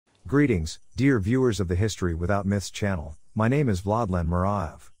Greetings, dear viewers of the History Without Myths channel. My name is Vladlen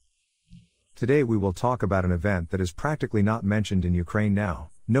Muraev. Today we will talk about an event that is practically not mentioned in Ukraine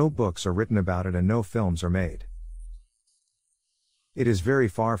now. No books are written about it and no films are made. It is very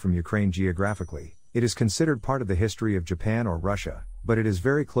far from Ukraine geographically. It is considered part of the history of Japan or Russia, but it is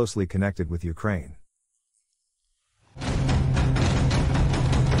very closely connected with Ukraine.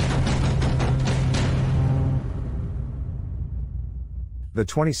 The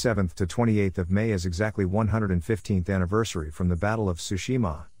 27th to 28th of May is exactly 115th anniversary from the Battle of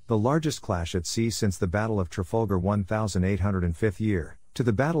Tsushima, the largest clash at sea since the Battle of Trafalgar 1805 year, to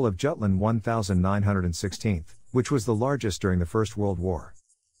the Battle of Jutland 1916, which was the largest during the First World War.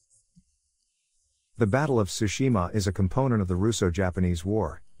 The Battle of Tsushima is a component of the Russo-Japanese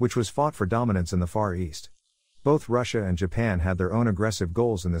War, which was fought for dominance in the Far East. Both Russia and Japan had their own aggressive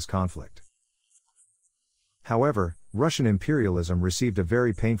goals in this conflict. However, Russian imperialism received a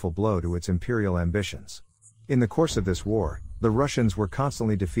very painful blow to its imperial ambitions. In the course of this war, the Russians were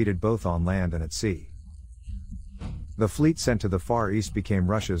constantly defeated both on land and at sea. The fleet sent to the Far East became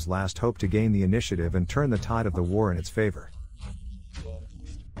Russia's last hope to gain the initiative and turn the tide of the war in its favor.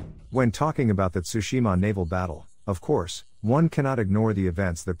 When talking about the Tsushima naval battle, of course, one cannot ignore the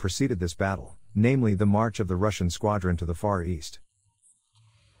events that preceded this battle, namely the march of the Russian squadron to the Far East.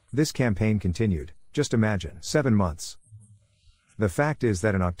 This campaign continued, just imagine, 7 months. The fact is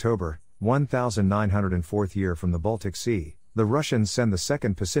that in October, 1904 year from the Baltic Sea, the Russians sent the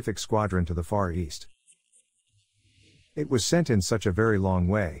 2nd Pacific Squadron to the Far East. It was sent in such a very long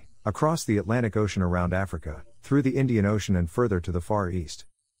way, across the Atlantic Ocean around Africa, through the Indian Ocean and further to the Far East.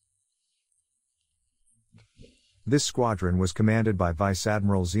 This squadron was commanded by Vice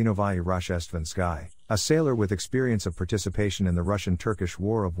Admiral Zinovy Rozhestvensky, a sailor with experience of participation in the Russian-Turkish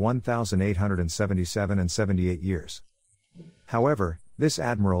War of 1877 and 78 years. However, this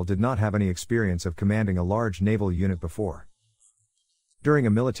admiral did not have any experience of commanding a large naval unit before during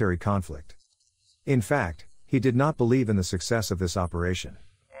a military conflict. In fact, he did not believe in the success of this operation.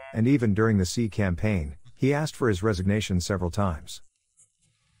 And even during the sea campaign, he asked for his resignation several times.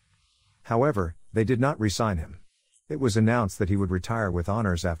 However, they did not re-sign him. It was announced that he would retire with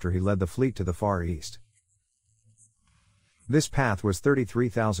honors after he led the fleet to the Far East. This path was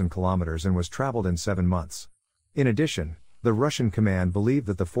 33,000 kilometers and was traveled in 7 months. In addition, the Russian command believed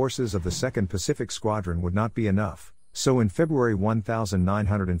that the forces of the 2nd Pacific Squadron would not be enough, so in February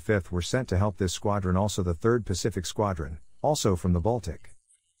 1905 were sent to help this squadron also the 3rd Pacific Squadron, also from the Baltic.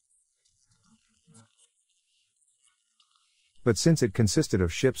 But since it consisted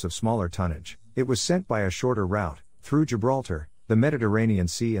of ships of smaller tonnage, it was sent by a shorter route, through Gibraltar, the Mediterranean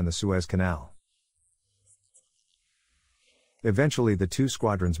Sea and the Suez Canal. Eventually the two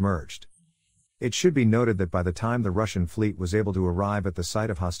squadrons merged. It should be noted that by the time the Russian fleet was able to arrive at the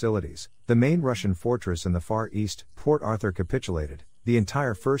site of hostilities, the main Russian fortress in the Far East, Port Arthur, capitulated. The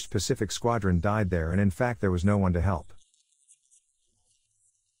entire 1st Pacific Squadron died there and in fact there was no one to help.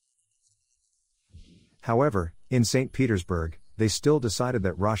 However, in St. Petersburg, they still decided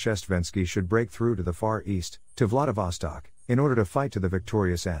that Rozhestvensky should break through to the Far East, to Vladivostok, in order to fight to the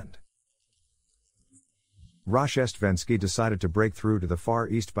victorious end. Rozhestvensky decided to break through to the Far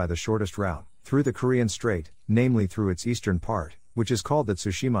East by the shortest route, through the Korean Strait, namely through its eastern part, which is called the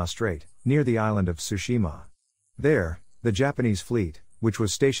Tsushima Strait, near the island of Tsushima. There, the Japanese fleet, which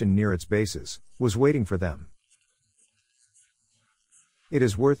was stationed near its bases, was waiting for them. It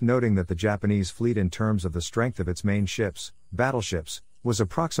is worth noting that the Japanese fleet in terms of the strength of its main ships, battleships, was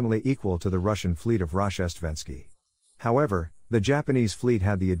approximately equal to the Russian fleet of Rozhestvensky. However, the Japanese fleet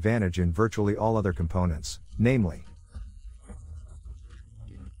had the advantage in virtually all other components, namely,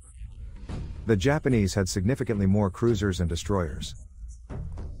 the Japanese had significantly more cruisers and destroyers.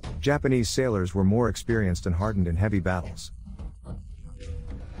 Japanese sailors were more experienced and hardened in heavy battles.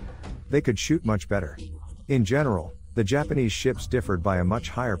 They could shoot much better. In general, the Japanese ships differed by a much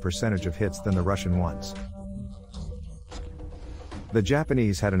higher percentage of hits than the Russian ones. The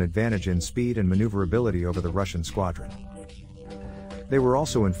Japanese had an advantage in speed and maneuverability over the Russian squadron. They were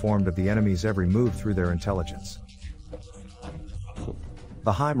also informed of the enemy's every move through their intelligence.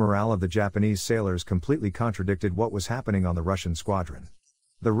 The high morale of the Japanese sailors completely contradicted what was happening on the Russian squadron.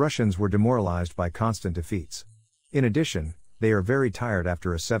 The Russians were demoralized by constant defeats. In addition, they are very tired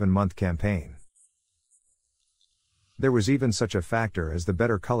after a 7-month campaign. There was even such a factor as the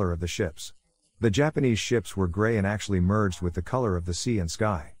better color of the ships. The Japanese ships were gray and actually merged with the color of the sea and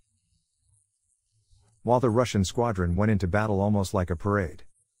sky, while the Russian squadron went into battle almost like a parade.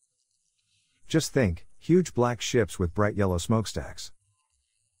 Just think, huge black ships with bright yellow smokestacks.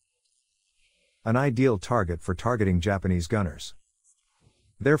 An ideal target for targeting Japanese gunners.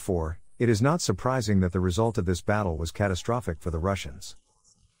 Therefore, it is not surprising that the result of this battle was catastrophic for the Russians.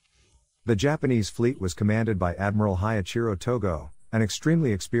 The Japanese fleet was commanded by Admiral Hayachiro Togo, an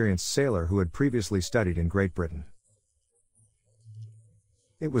extremely experienced sailor who had previously studied in Great Britain.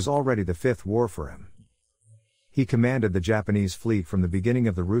 It was already the fifth war for him. He commanded the Japanese fleet from the beginning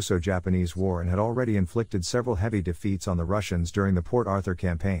of the Russo-Japanese War and had already inflicted several heavy defeats on the Russians during the Port Arthur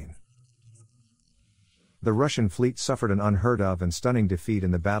campaign. The Russian fleet suffered an unheard of and stunning defeat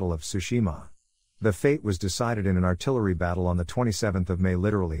in the Battle of Tsushima. The fate was decided in an artillery battle on the 27th of May,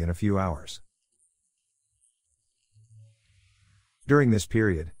 literally in a few hours. During this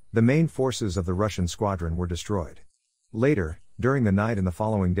period, the main forces of the Russian squadron were destroyed. Later, during the night and the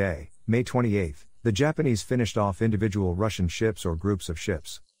following day, May 28, the Japanese finished off individual Russian ships or groups of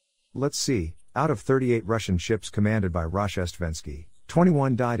ships. Let's see, out of 38 Russian ships commanded by Rozhdestvensky,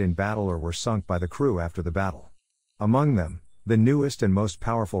 21 died in battle or were sunk by the crew after the battle. Among them, the newest and most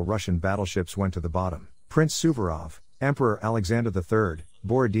powerful Russian battleships went to the bottom: Prince Suvorov, Emperor Alexander III,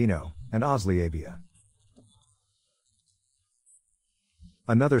 Borodino, and Osliabia.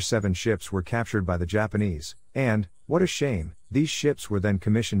 Another 7 ships were captured by the Japanese, and, what a shame, these ships were then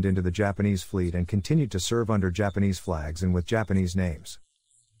commissioned into the Japanese fleet and continued to serve under Japanese flags and with Japanese names.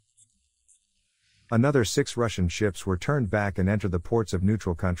 Another 6 Russian ships were turned back and entered the ports of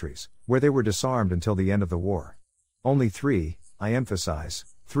neutral countries, where they were disarmed until the end of the war. Only 3, I emphasize,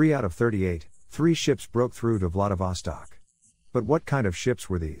 3 out of 38, 3 ships broke through to Vladivostok. But what kind of ships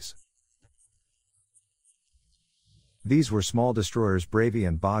were these? These were small destroyers Bravy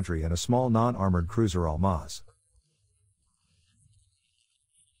and Badri and a small non-armored cruiser Almaz.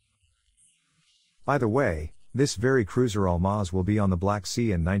 By the way, this very cruiser Almaz will be on the Black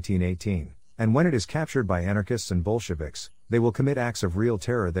Sea in 1918, and when it is captured by anarchists and Bolsheviks, they will commit acts of real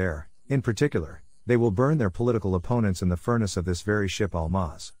terror there. In particular, they will burn their political opponents in the furnace of this very ship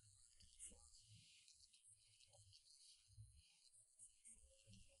Almaz.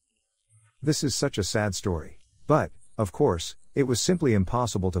 This is such a sad story. But, of course, it was simply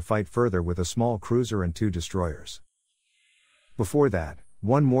impossible to fight further with a small cruiser and 2 destroyers. Before that,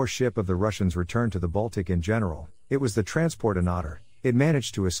 one more ship of the Russians returned to the Baltic in general. It was the transport Otter. It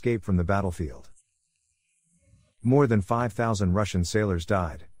managed to escape from the battlefield. More than 5,000 Russian sailors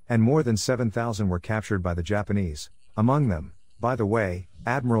died, and more than 7,000 were captured by the Japanese, among them, by the way,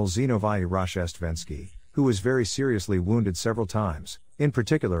 Admiral Zinovy Rozhdestvensky, who was very seriously wounded several times, in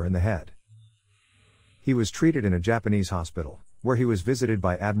particular in the head. He was treated in a Japanese hospital, where he was visited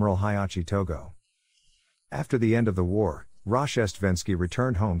by Admiral Hayachi Togo. After the end of the war, Rozhdestvensky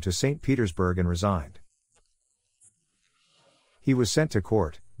returned home to St. Petersburg and resigned. He was sent to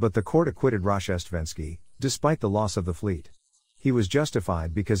court, but the court acquitted Rozhdestvensky, despite the loss of the fleet. He was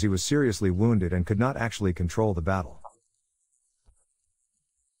justified because he was seriously wounded and could not actually control the battle.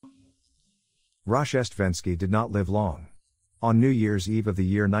 Rozhdestvensky did not live long. On New Year's Eve of the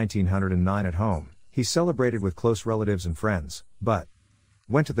year 1909 at home, he celebrated with close relatives and friends, but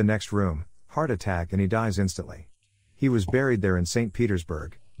went to the next room, heart attack, and he dies instantly. He was buried there in St.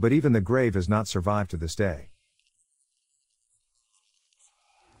 Petersburg, but even the grave has not survived to this day.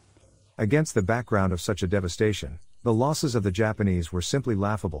 Against the background of such a devastation, the losses of the Japanese were simply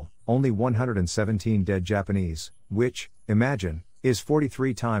laughable: only 117 dead Japanese, which, imagine, is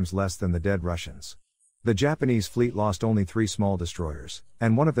 43 times less than the dead Russians. The Japanese fleet lost only 3 small destroyers,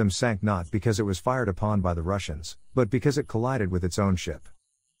 and one of them sank not because it was fired upon by the Russians, but because it collided with its own ship.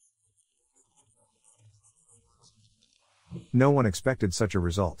 No one expected such a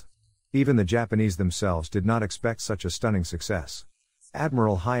result. Even the Japanese themselves did not expect such a stunning success.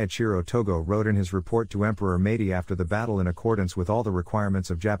 Admiral Hayachiro Togo wrote in his report to Emperor Meiji after the battle in accordance with all the requirements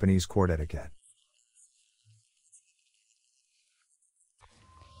of Japanese court etiquette.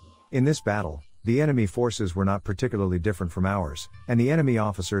 In this battle, the enemy forces were not particularly different from ours, and the enemy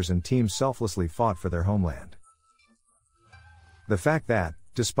officers and teams selflessly fought for their homeland. The fact that,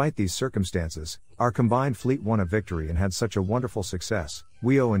 despite these circumstances, our combined fleet won a victory and had such a wonderful success,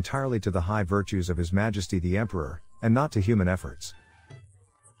 we owe entirely to the high virtues of His Majesty the Emperor, and not to human efforts.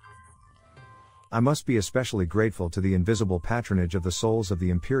 I must be especially grateful to the invisible patronage of the souls of the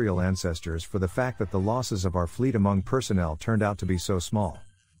imperial ancestors for the fact that the losses of our fleet among personnel turned out to be so small.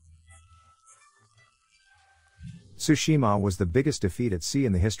 Tsushima was the biggest defeat at sea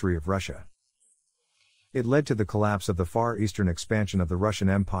in the history of Russia. It led to the collapse of the far eastern expansion of the Russian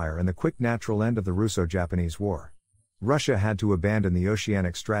Empire and the quick natural end of the Russo-Japanese War. Russia had to abandon the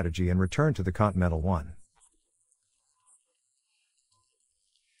oceanic strategy and return to the continental one.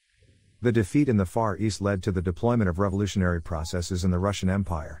 The defeat in the Far East led to the deployment of revolutionary processes in the Russian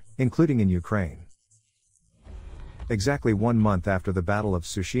Empire, including in Ukraine. Exactly 1 month after the Battle of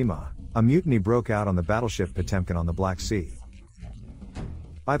Tsushima, a mutiny broke out on the battleship Potemkin on the Black Sea.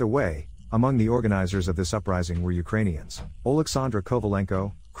 By the way, among the organizers of this uprising were Ukrainians, Oleksandr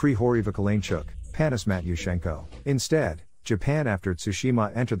Kovalenko, Grigory Vakalenchuk, Panis Matyushenko. Instead, Japan after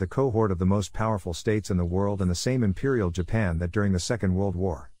Tsushima entered the cohort of the most powerful states in the world and the same Imperial Japan that during the Second World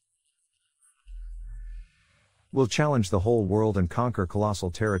War will challenge the whole world and conquer colossal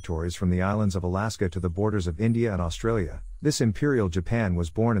territories from the islands of Alaska to the borders of India and Australia. This Imperial Japan was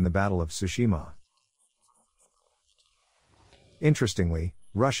born in the Battle of Tsushima. Interestingly,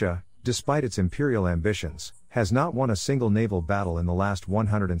 Russia, despite its imperial ambitions, has not won a single naval battle in the last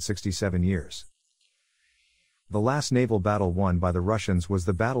 167 years. The last naval battle won by the Russians was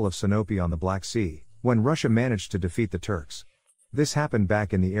the Battle of Sinope on the Black Sea, when Russia managed to defeat the Turks. This happened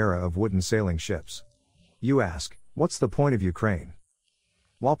back in the era of wooden sailing ships. You ask, what's the point of Ukraine?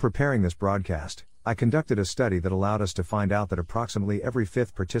 While preparing this broadcast, I conducted a study that allowed us to find out that approximately every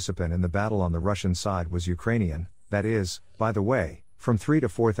fifth participant in the battle on the Russian side was Ukrainian, that is, by the way, from 3,000 to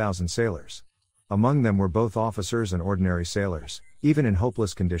 4,000 sailors. Among them were both officers and ordinary sailors, even in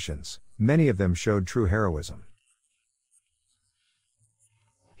hopeless conditions. Many of them showed true heroism.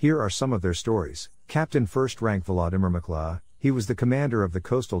 Here are some of their stories. Captain First Rank Volodymyr Mikla, he was the commander of the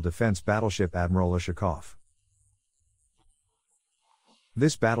coastal defense battleship Admiral Ushakov.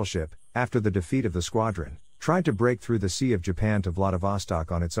 This battleship, after the defeat of the squadron, tried to break through the Sea of Japan to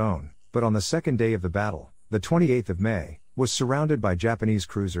Vladivostok on its own, but on the second day of the battle, the 28th of May, was surrounded by Japanese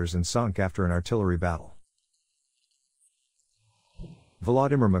cruisers and sunk after an artillery battle.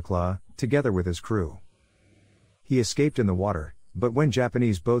 Volodymyr Mikla, together with his crew, he escaped in the water, but when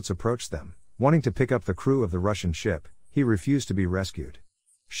Japanese boats approached them, wanting to pick up the crew of the Russian ship, he refused to be rescued.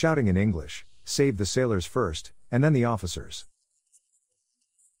 Shouting in English, "Save the sailors first, and then the officers."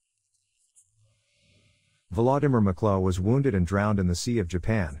 Volodymyr Mikla was wounded and drowned in the Sea of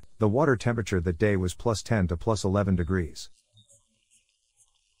Japan. The water temperature that day was +10 to +11 degrees.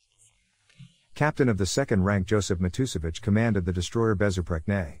 Captain of the second rank Josip Matusevich commanded the destroyer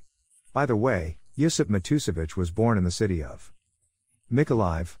Bezuprekne. By the way, Josip Matusevich was born in the city of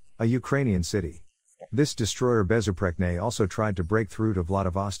Mykolaiv, a Ukrainian city. This destroyer Bezuprekne also tried to break through to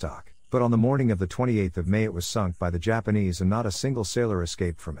Vladivostok, but on the morning of the 28th of May it was sunk by the Japanese and not a single sailor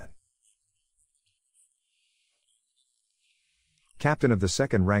escaped from it. Captain of the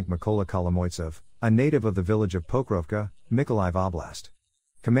second rank Mykola Kolomoitsev, a native of the village of Pokrovka, Mykolaiv Oblast,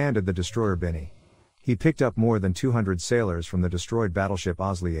 commanded the destroyer Bini. He picked up more than 200 sailors from the destroyed battleship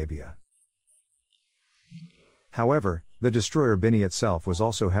Ozlyabia. However, the destroyer Bini itself was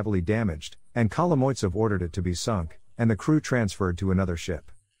also heavily damaged, and Kolomoitsev ordered it to be sunk, and the crew transferred to another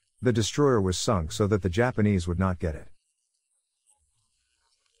ship. The destroyer was sunk so that the Japanese would not get it.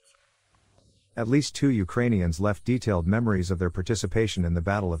 At least 2 Ukrainians left detailed memories of their participation in the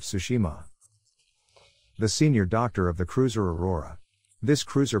Battle of Tsushima. The senior doctor of the cruiser Aurora. This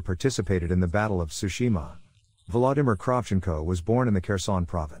cruiser participated in the Battle of Tsushima. Volodymyr Kravchenko was born in the Kherson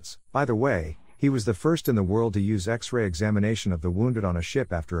province. By the way, he was the first in the world to use X-ray examination of the wounded on a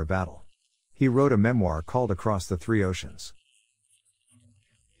ship after a battle. He wrote a memoir called Across the Three Oceans.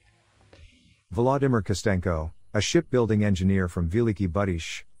 Volodymyr Kostenko, a shipbuilding engineer from Veliki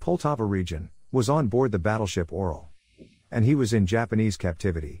Budysh, Poltava region, was on board the battleship Oral. And he was in Japanese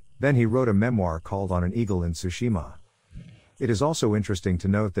captivity. Then he wrote a memoir called On an Eagle in Tsushima. It is also interesting to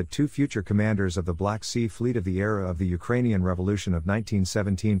note that 2 future commanders of the Black Sea Fleet of the era of the Ukrainian Revolution of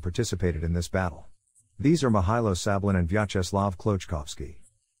 1917 participated in this battle. These are Mihailo Sablin and Vyacheslav Klochkovsky.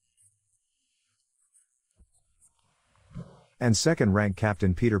 And second rank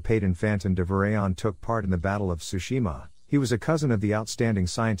Captain Peter Payton Fanton de Varayon took part in the Battle of Tsushima. He was a cousin of the outstanding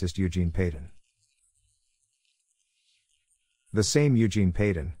scientist Eugene Payton. The same Eugene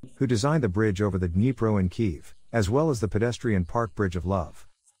Payton, who designed the bridge over the Dnipro in Kyiv, as well as the pedestrian park Bridge of Love.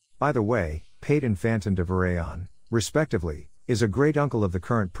 By the way, Payton Fanton de Varayon, respectively, is a great-uncle of the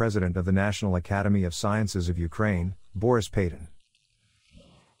current president of the National Academy of Sciences of Ukraine, Boris Payton.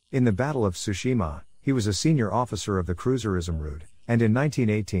 In the Battle of Tsushima, he was a senior officer of the cruiser Izumrud, and in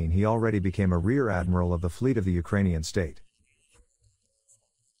 1918 he already became a rear admiral of the fleet of the Ukrainian state.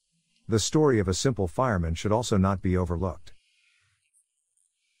 The story of a simple fireman should also not be overlooked.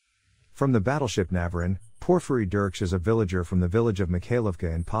 From the battleship Navarin, Porfiry Dirks is a villager from the village of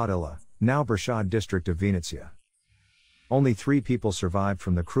Mikhailovka in Podila, now Bershad district of Vinnytsia. Only 3 people survived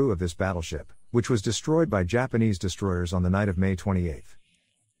from the crew of this battleship, which was destroyed by Japanese destroyers on the night of May 28.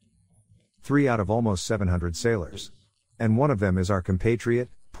 3 out of almost 700 sailors. And one of them is our compatriot,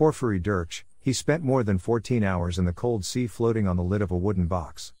 Porfiry Dirks. He spent more than 14 hours in the cold sea floating on the lid of a wooden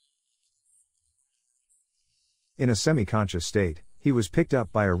box. In a semi-conscious state, he was picked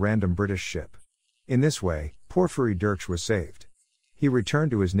up by a random British ship. In this way, Porfiry Dirks was saved. He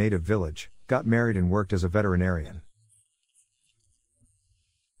returned to his native village, got married and worked as a veterinarian.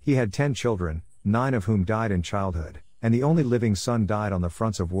 He had 10 children, 9 of whom died in childhood, and the only living son died on the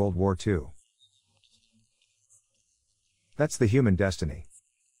fronts of World War II. That's the human destiny.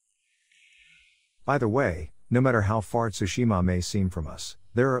 By the way, no matter how far Tsushima may seem from us,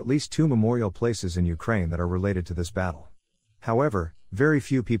 there are at least 2 memorial places in Ukraine that are related to this battle. However, very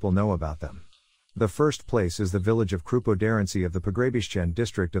few people know about them. The first place is the village of Krupodarency of the Pogrebishchen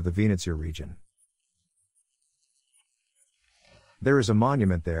district of the Vinnytsia region. There is a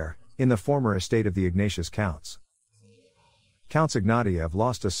monument there, in the former estate of the Ignatius Counts. Counts Ignatiev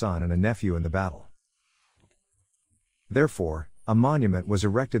lost a son and a nephew in the battle. Therefore, a monument was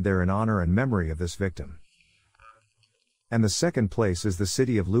erected there in honor and memory of this victim. And the second place is the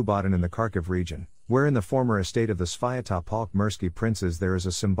city of Lubatin in the Kharkiv region, where in the former estate of the Svyatopolk-Mirsky princes there is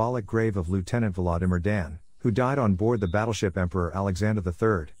a symbolic grave of Lieutenant Volodymyr Dan, who died on board the battleship Emperor Alexander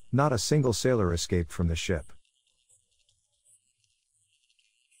III. Not a single sailor escaped from the ship.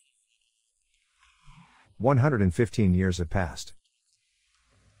 115 years have passed.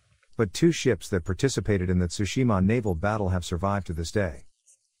 But 2 ships that participated in the Tsushima naval battle have survived to this day.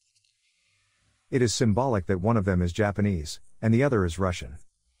 It is symbolic that one of them is Japanese, and the other is Russian.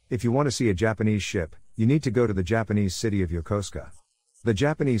 If you want to see a Japanese ship, you need to go to the Japanese city of Yokosuka. The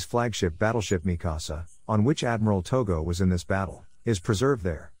Japanese flagship battleship Mikasa, on which Admiral Togo was in this battle, is preserved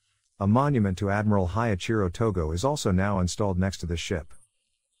there. A monument to Admiral Hayachiro Togo is also now installed next to the ship.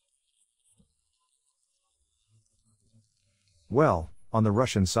 Well, on the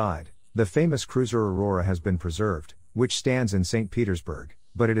Russian side, the famous cruiser Aurora has been preserved, which stands in St. Petersburg,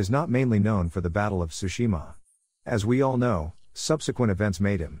 but it is not mainly known for the Battle of Tsushima. As we all know, subsequent events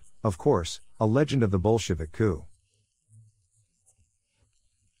made him, of course, a legend of the Bolshevik coup.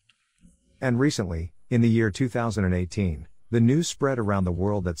 And recently, in the year 2018, the news spread around the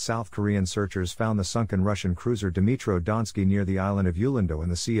world that South Korean searchers found the sunken Russian cruiser Dmitro Donsky near the island of Ulindo in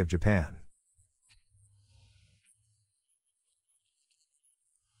the Sea of Japan.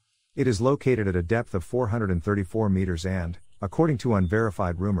 It is located at a depth of 434 meters and, according to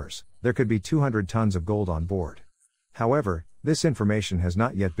unverified rumors, there could be 200 tons of gold on board. However, this information has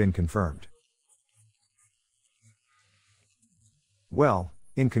not yet been confirmed. Well,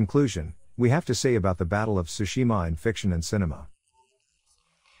 in conclusion, we have to say about the Battle of Tsushima in fiction and cinema.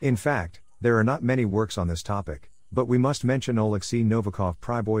 In fact, there are not many works on this topic, but we must mention Oleksiy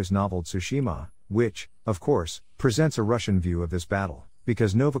Novikov-Pryboy's novel Tsushima, which, of course, presents a Russian view of this battle,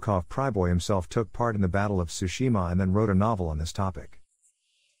 because Novikov-Pryboy himself took part in the Battle of Tsushima and then wrote a novel on this topic.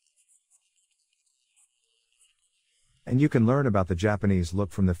 And you can learn about the Japanese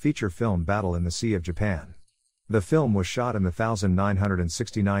look from the feature film Battle in the Sea of Japan. The film was shot in the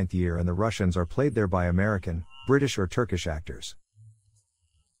 1969th year and the Russians are played there by American, British or Turkish actors.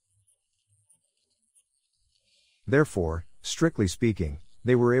 Therefore, strictly speaking,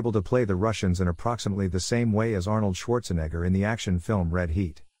 they were able to play the Russians in approximately the same way as Arnold Schwarzenegger in the action film Red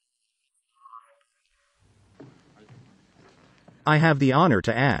Heat. I have the honor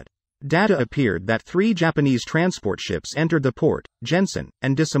to add. Data appeared that 3 Japanese transport ships entered the port, Jensen,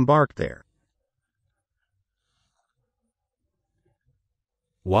 and disembarked there.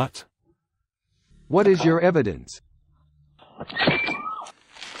 What? What is your evidence?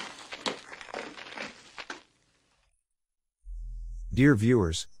 Dear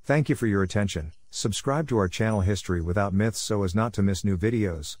viewers, thank you for your attention. Subscribe to our channel History Without Myths so as not to miss new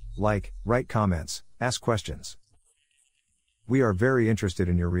videos, like, write comments, ask questions. We are very interested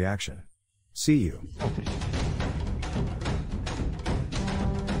in your reaction. See you.